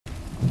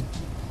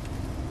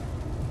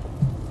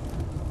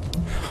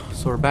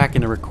So we're back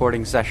in a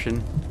recording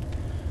session.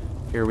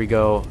 Here we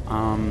go.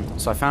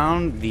 So I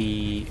found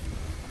the...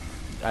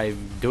 I'm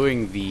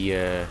doing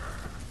the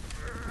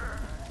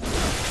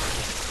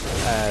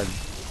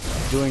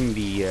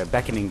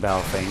beckoning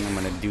bell thing. I'm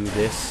gonna do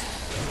this.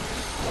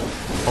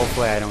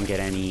 Hopefully I don't get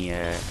any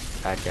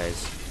bad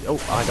guys.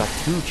 Oh, I got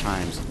 2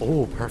 chimes.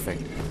 Oh,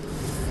 perfect.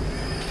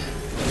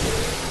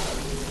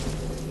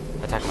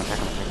 Attack him, attack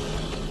him, attack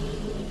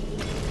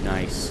him.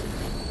 Nice.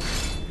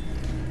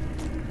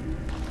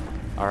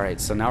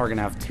 Alright, so now we're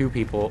gonna have 2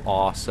 people.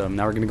 Awesome.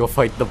 Now we're gonna go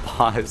fight the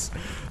boss,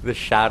 the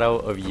Shadow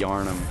of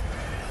Yharnam.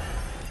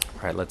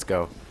 Alright, let's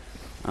go.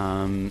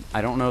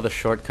 I don't know the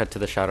shortcut to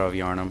the Shadow of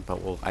Yharnam, but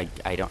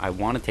I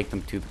want to take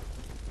them to the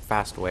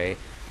fast way,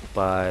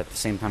 but at the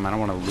same time I don't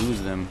want to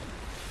lose them.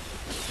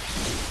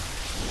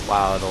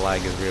 Wow, the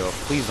lag is real.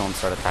 Please don't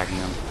start attacking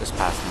them. Just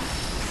pass them.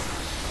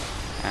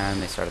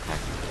 And they start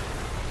attacking.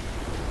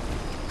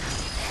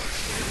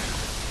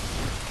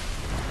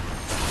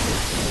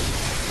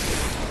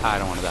 I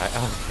don't want to die.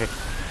 Okay.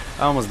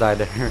 I almost died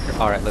there.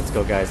 Alright, let's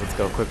go, guys. Let's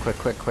go. Quick, quick,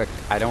 quick, quick.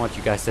 I don't want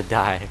you guys to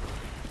die.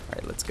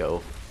 Alright, let's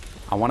go.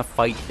 I want to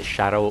fight the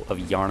Shadow of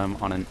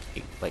Yharnam on on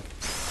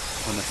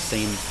the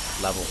same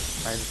level.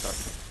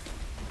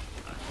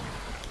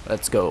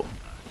 Let's go.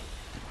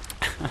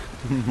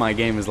 My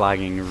game is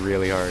lagging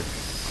really hard.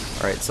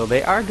 Alright, so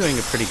they are doing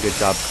a pretty good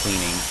job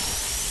cleaning.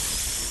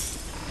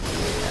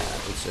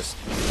 Yeah, it's just,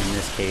 in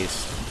this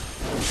case,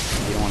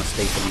 you don't want to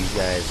stay for these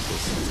guys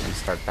because it's going to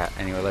start that.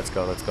 Anyway, let's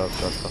go, let's go, let's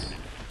go, let's go.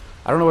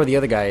 I don't know where the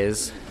other guy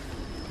is.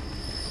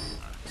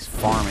 He's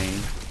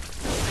farming.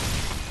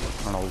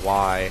 I don't know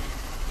why.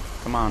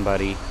 Come on,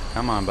 buddy.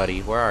 Come on,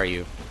 buddy. Where are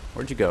you?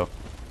 Where'd you go?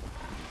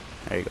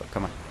 There you go.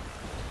 Come on.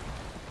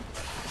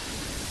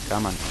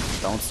 Come on.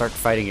 Don't start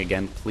fighting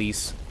again,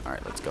 please.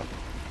 Alright, let's go.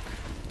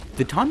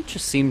 The taunt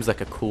just seems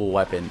like a cool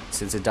weapon,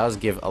 since it does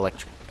give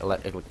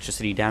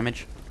electricity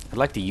damage. I'd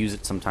like to use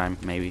it sometime,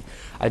 maybe.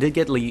 I did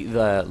get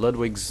the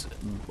Ludwig's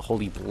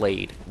Holy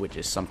Blade, which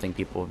is something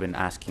people have been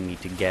asking me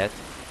to get.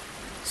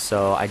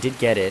 So I did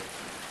get it,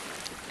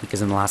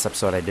 because in the last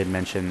episode I did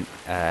mention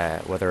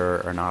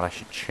whether or not I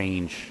should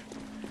change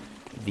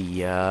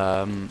the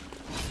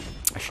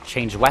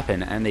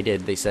weapon, and they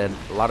did. They said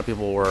a lot of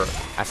people were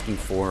asking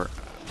for...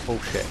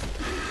 Oh shit.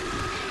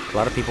 A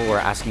lot of people were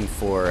asking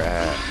for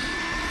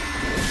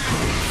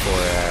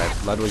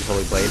Ludwig's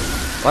Holy Blade.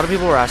 A lot of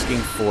people were asking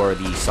for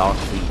the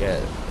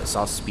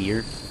saw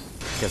spear,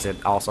 because it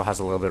also has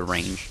a little bit of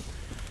range.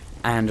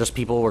 And just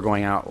people were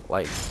going out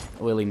like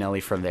willy-nilly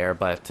from there,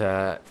 but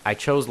I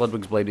chose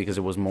Ludwig's Blade because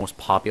it was most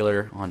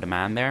popular on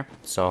demand there,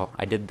 so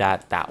I did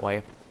that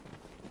way.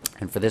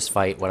 And for this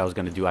fight, what I was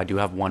going to do, I do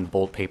have 1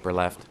 bolt paper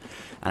left,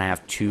 and I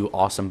have 2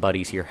 awesome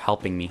buddies here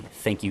helping me.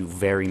 Thank you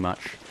very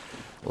much.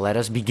 Let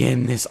us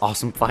begin this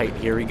awesome fight.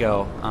 Here we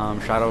go.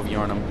 Shadow of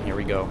Yharnam. Here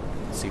we go.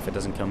 Let's see if it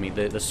doesn't kill me.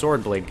 The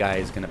sword blade guy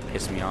is going to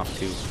piss me off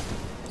too.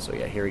 So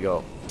yeah, here we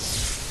go.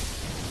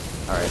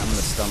 Alright, I'm going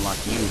to stun lock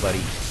you,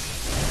 buddy.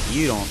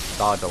 You don't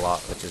dodge a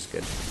lot, which is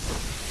good.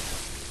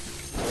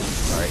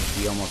 Alright,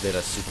 he almost did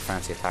a super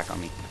fancy attack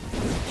on me.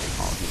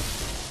 Oh,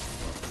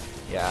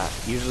 yeah,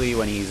 usually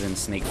when he's in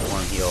snake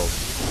form, he'll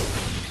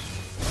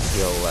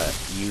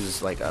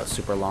use like a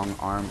super long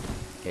arm.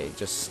 Okay,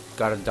 just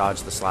gotta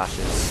dodge the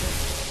slashes.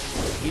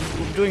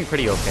 He's doing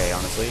pretty okay,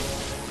 honestly.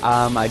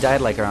 I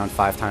died like around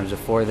 5 times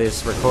before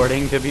this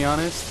recording, to be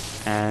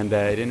honest, and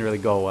it didn't really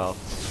go well.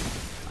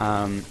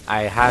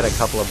 I had a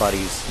couple of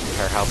buddies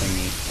who are helping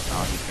me.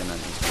 Oh, he's gonna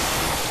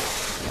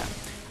yeah.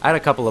 I had a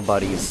couple of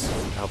buddies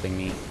helping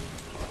me.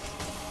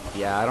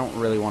 Yeah, I don't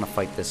really want to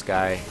fight this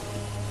guy.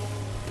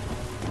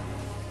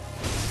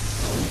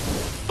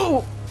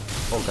 Oh!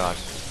 Oh god.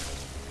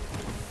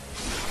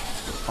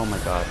 Oh my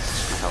god.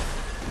 My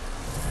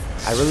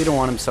health. I really don't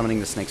want him summoning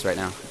the snakes right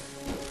now.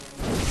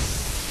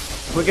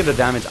 Look at the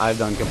damage I've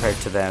done compared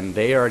to them.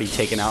 They already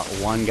taken out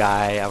 1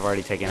 guy. I've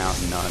already taken out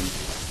none.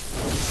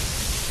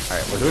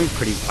 Alright, we're doing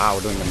pretty... Wow,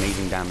 we're doing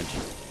amazing damage.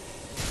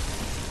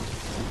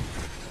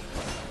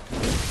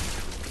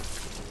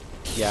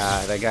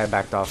 Yeah, that guy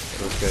backed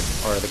off. It was good.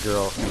 Or the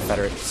girl,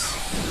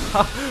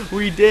 Confederates.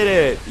 We did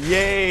it!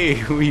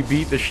 Yay! We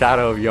beat the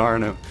Shadow of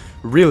Yharnam.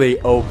 Really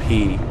OP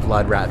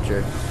Blood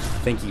Rapture.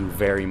 Thank you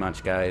very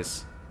much,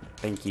 guys.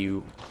 Thank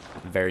you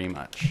very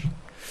much.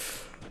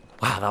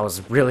 Wow, that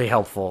was really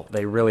helpful.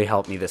 They really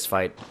helped me this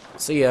fight.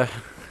 See ya.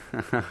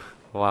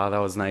 Wow, that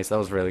was nice. That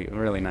was really,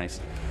 really nice.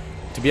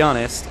 To be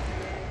honest,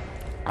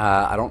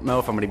 I don't know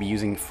if I'm going to be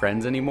using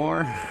friends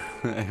anymore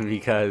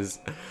because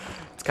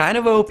it's kind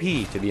of OP,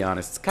 to be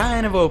honest. It's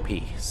kind of OP.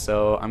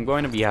 So I'm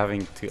going to be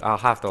having to... I'll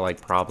have to,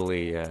 like,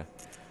 probably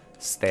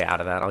stay out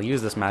of that. I'll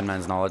use this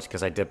Madman's Knowledge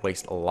because I did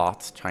waste a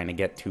lot trying to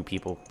get 2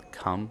 people to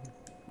come.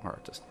 Or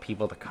just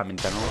people to come in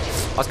general.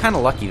 I was kind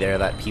of lucky there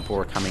that people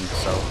were coming,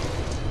 so...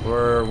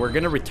 We're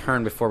going to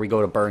return before we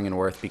go to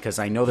Bergenworth because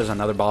I know there's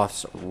another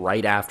boss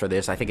right after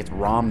this. I think it's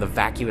Rom the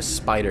Vacuous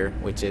Spider,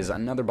 which is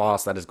another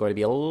boss that is going to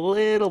be a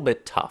little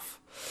bit tough.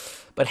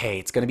 But hey,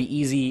 it's gonna be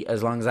easy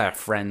as long as I have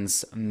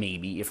friends.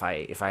 Maybe if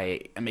I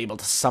am able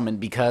to summon,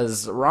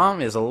 because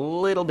ROM is a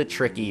little bit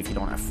tricky if you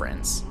don't have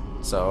friends.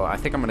 So I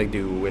think I'm gonna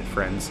do with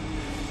friends,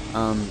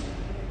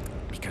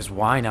 because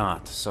why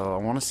not? So I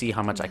want to see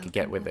how much I could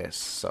get with this.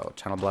 So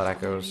channel blood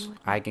echoes,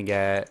 I can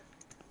get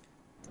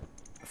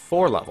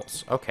 4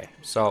 levels. Okay,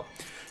 so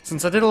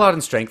since I did a lot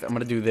in strength, I'm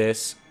gonna do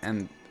this,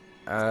 and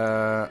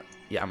yeah,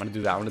 I'm gonna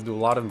do that. I'm gonna do a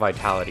lot in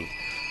vitality,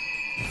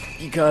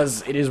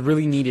 because it is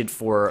really needed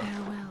for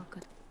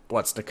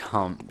what's to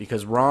come.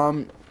 Because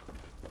Rom,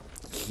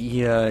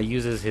 he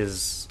uses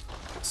his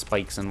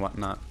spikes and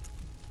whatnot.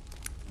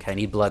 Okay, I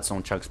need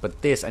bloodstone chunks,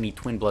 but this, I need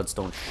twin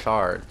bloodstone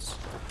shards.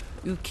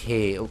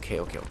 Okay.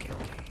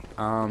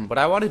 What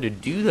I wanted to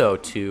do, though,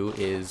 too,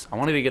 is I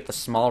wanted to get the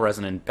small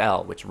resonant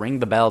bell, which ring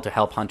the bell to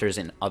help hunters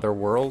in other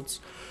worlds,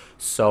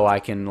 so I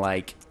can,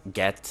 like,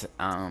 get,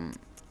 blood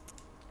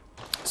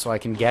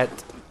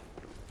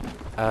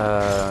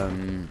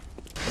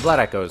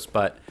echoes.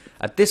 But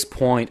at this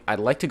point, I'd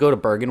like to go to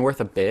Bergenworth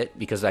a bit,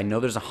 because I know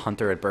there's a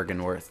hunter at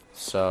Bergenworth.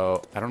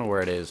 So, I don't know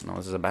where it is. No,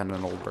 this is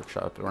abandoned old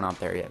workshop, but we're not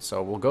there yet.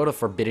 So, we'll go to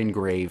Forbidden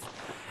Grave,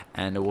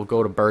 and we'll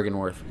go to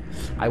Bergenworth.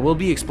 I will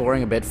be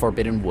exploring a bit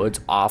Forbidden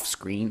Woods off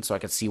screen, so I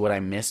can see what I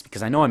missed,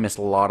 because I know I missed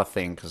a lot of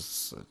things,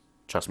 because,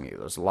 trust me,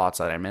 there's lots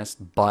that I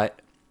missed,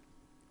 but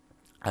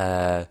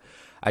I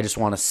just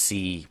want to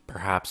see,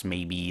 perhaps,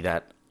 maybe,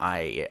 that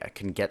I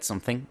can get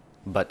something,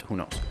 but who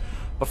knows.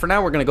 But for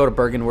now, we're going to go to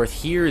Bergenworth.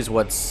 Here is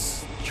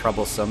what's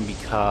troublesome,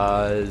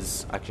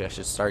 because... Actually, I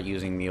should start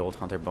using the old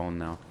hunter bone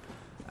now.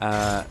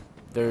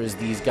 There's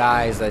these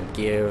guys that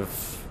give...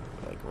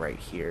 Like, right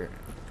here.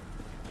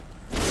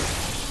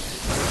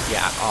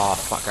 Yeah, oh,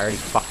 fuck, I already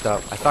fucked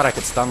up. I thought I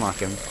could stun lock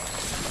him.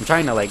 I'm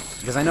trying to, like...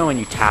 Because I know when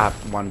you tap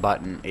one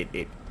button,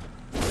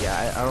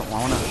 yeah, I don't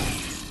want to...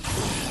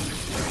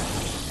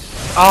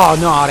 Oh,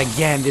 no, not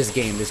again. This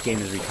game is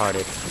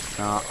retarded.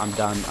 No, I'm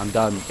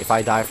done. If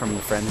I die from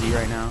the frenzy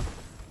right now...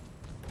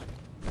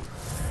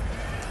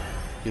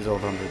 Use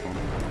old hunter's bone.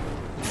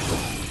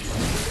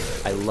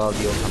 I love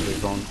the old hunter's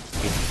bone.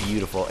 It's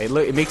beautiful. It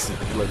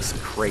looks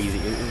crazy.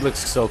 It looks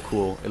so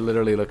cool. It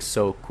literally looks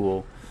so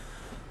cool.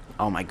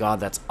 Oh my god,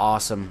 that's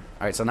awesome.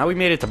 Alright, so now we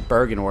made it to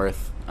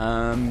Bergenworth.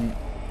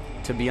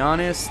 To be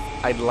honest,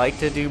 I'd like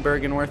to do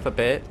Bergenworth a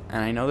bit,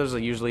 and I know there's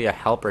usually a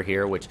helper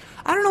here, which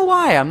I don't know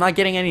why. I'm not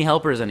getting any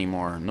helpers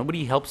anymore.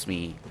 Nobody helps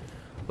me.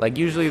 Like,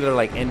 usually they're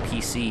like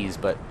NPCs,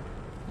 but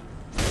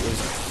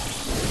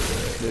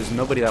there's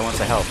nobody that wants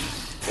to help.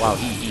 Wow,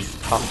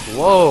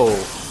 whoa!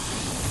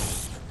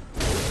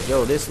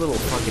 Yo, this little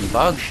fucking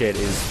bug shit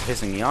is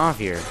pissing me off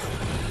here.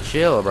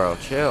 Chill, bro,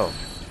 chill.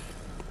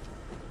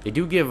 They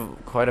do give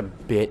quite a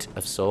bit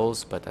of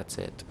souls, but that's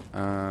it.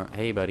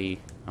 Hey, buddy.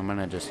 I'm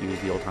gonna just use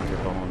the old hunter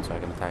bone so I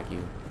can attack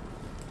you.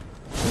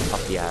 Up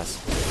the ass.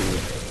 2,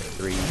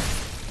 3.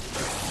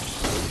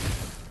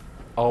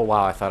 Oh,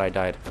 wow, I thought I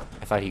died.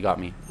 I thought he got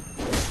me.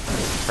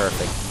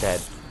 Perfect, dead.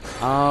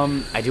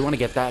 I do want to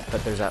get that,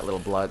 but there's that little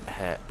blood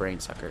brain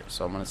sucker.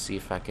 So I'm gonna see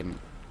if I can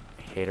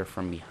hit her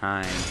from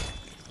behind.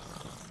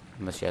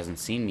 Unless she hasn't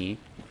seen me.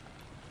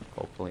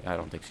 Hopefully, I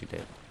don't think she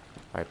did.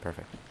 Alright,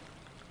 perfect.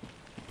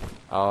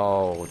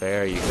 Oh,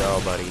 there you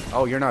go, buddy.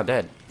 Oh, you're not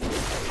dead.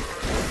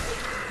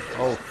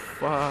 Oh,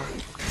 fuck.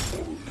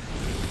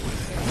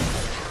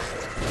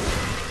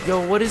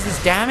 Yo, what is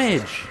this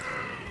damage?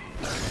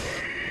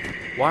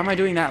 Why am I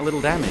doing that little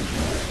damage?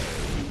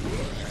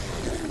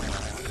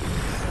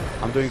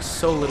 I'm doing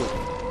so little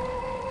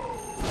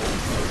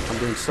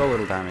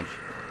damage.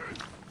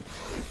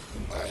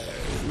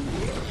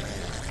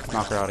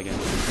 Knock her out again.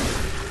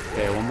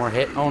 Okay, one more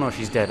hit. Oh no,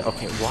 she's dead.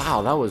 Okay,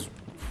 wow, that was...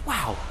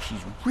 Wow, she's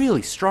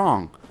really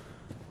strong.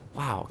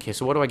 Wow, okay,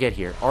 so what do I get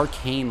here?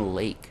 Arcane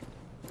Lake.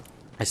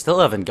 I still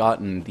haven't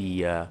gotten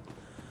the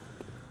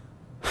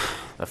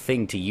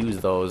thing to use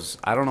those.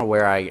 I don't know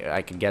where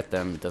I could get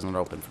them. It doesn't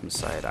open from the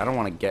side. I don't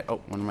want to get...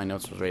 Oh, one of my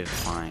notes was rated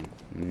fine.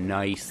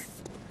 Nice.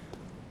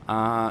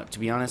 To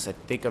be honest, I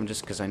think I'm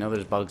just... Because I know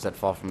there's bugs that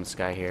fall from the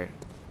sky here.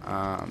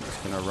 I'm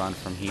just going to run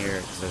from here.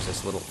 Because there's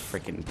this little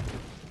freaking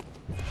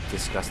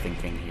disgusting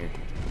thing here.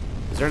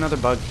 Is there another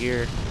bug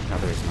here? No,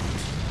 there is not.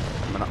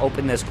 I'm going to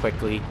open this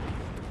quickly.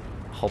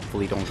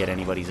 Hopefully don't get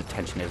anybody's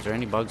attention. Is there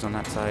any bugs on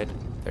that side?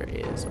 There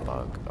is a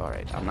bug.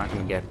 Alright, I'm not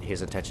going to get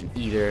his attention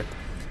either.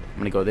 I'm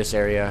going to go this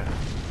area.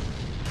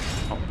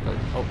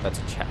 Oh, that's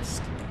a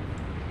chest.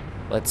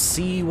 Let's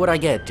see what I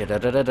get.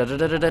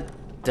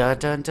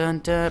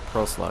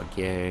 Pearl slug,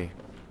 yay.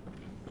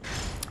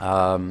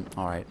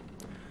 Alright.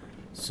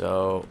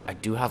 So, I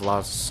do have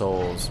lots of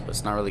souls, but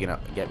it's not really going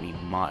to get me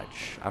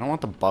much. I don't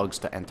want the bugs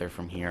to enter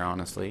from here,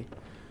 honestly.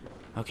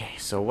 Okay,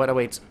 so what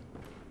awaits...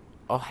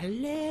 Oh,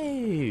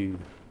 hello!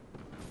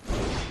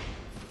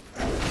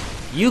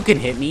 You can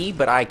hit me,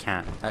 but I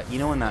can't. You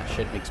know when that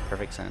shit makes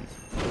perfect sense?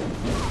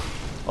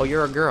 Oh,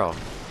 you're a girl.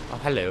 Oh,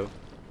 hello.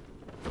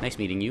 Nice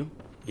meeting you,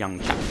 young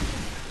chap.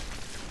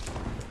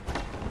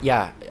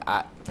 Yeah,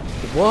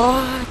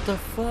 what the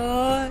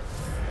fuck?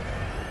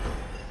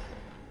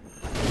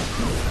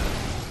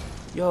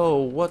 Yo,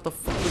 what the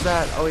fuck was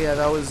that? Oh yeah,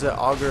 that was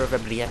Augur of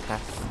Ebrieta.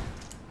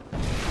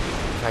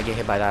 If I get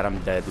hit by that, I'm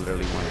dead.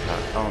 Literally one shot.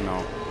 Oh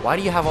no. Why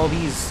do you have all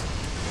these?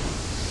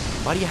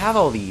 Why do you have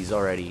all these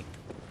already?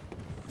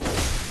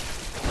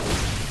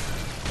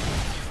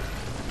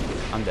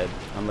 I'm dead.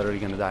 I'm literally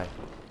gonna die.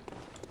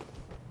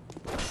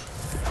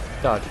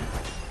 Dodge.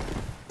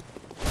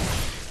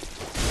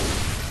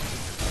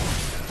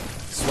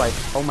 Swipe.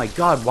 Oh my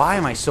god, why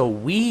am I so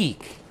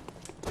weak?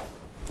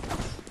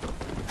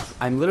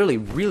 I'm literally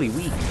really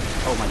weak.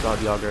 Oh my god,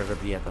 the Augur of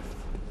Ebrieta.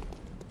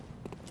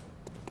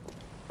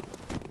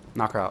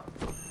 Knock her out.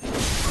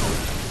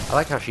 I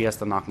like how she has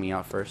to knock me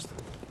out first.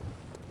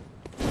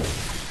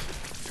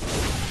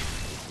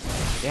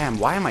 Damn,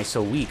 why am I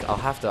so weak? I'll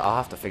have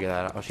to figure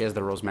that out. Oh, she has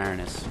the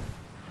Rosmarinus.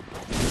 I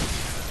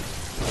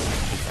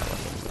hate that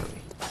weapon,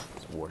 literally.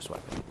 It's a worse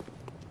weapon.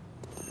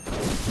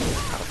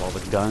 Out of all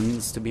the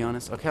guns, to be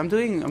honest. Okay, I'm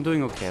doing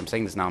okay. I'm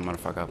saying this now, I'm gonna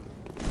fuck up.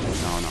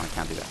 No, I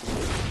can't do that.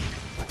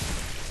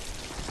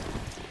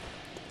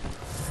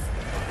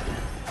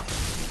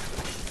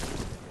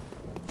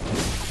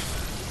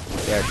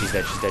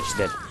 There, she's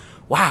dead.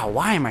 Wow,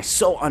 why am I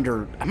so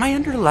am I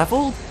under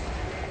leveled?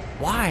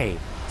 Why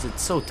is it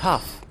so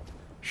tough?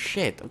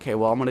 Shit, okay,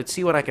 well, I'm gonna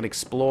see what I can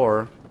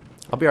explore.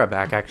 I'll be right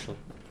back, actually.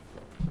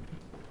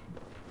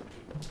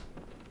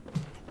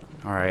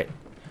 Alright.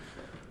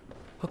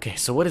 Okay,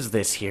 so what is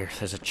this here?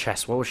 There's a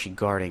chest. What was she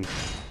guarding?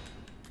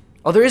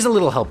 Oh, there is a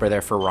little helper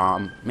there for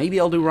Rom. Maybe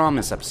I'll do Rom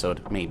this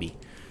episode. Maybe.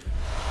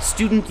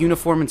 Student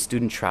uniform and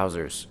student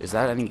trousers. Is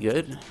that any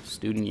good?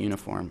 Student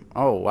uniform.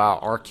 Oh, wow.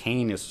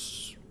 Arcane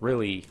is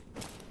really...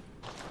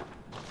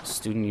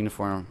 Student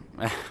uniform.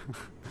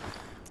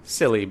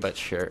 Silly, but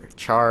sure.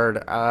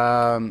 Charred.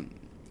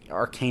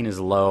 Arcane is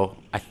low.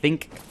 I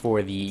think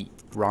for the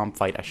Rom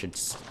fight, I should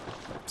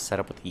set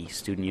up with the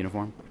student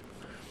uniform.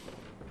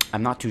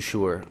 I'm not too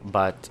sure,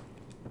 but...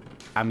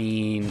 I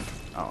mean...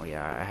 Oh,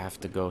 yeah. I have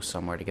to go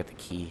somewhere to get the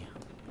key.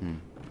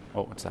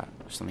 Oh, what's that?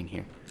 There's something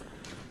here.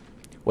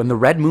 When the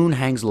red moon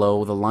hangs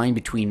low, the line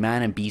between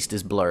man and beast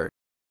is blurred.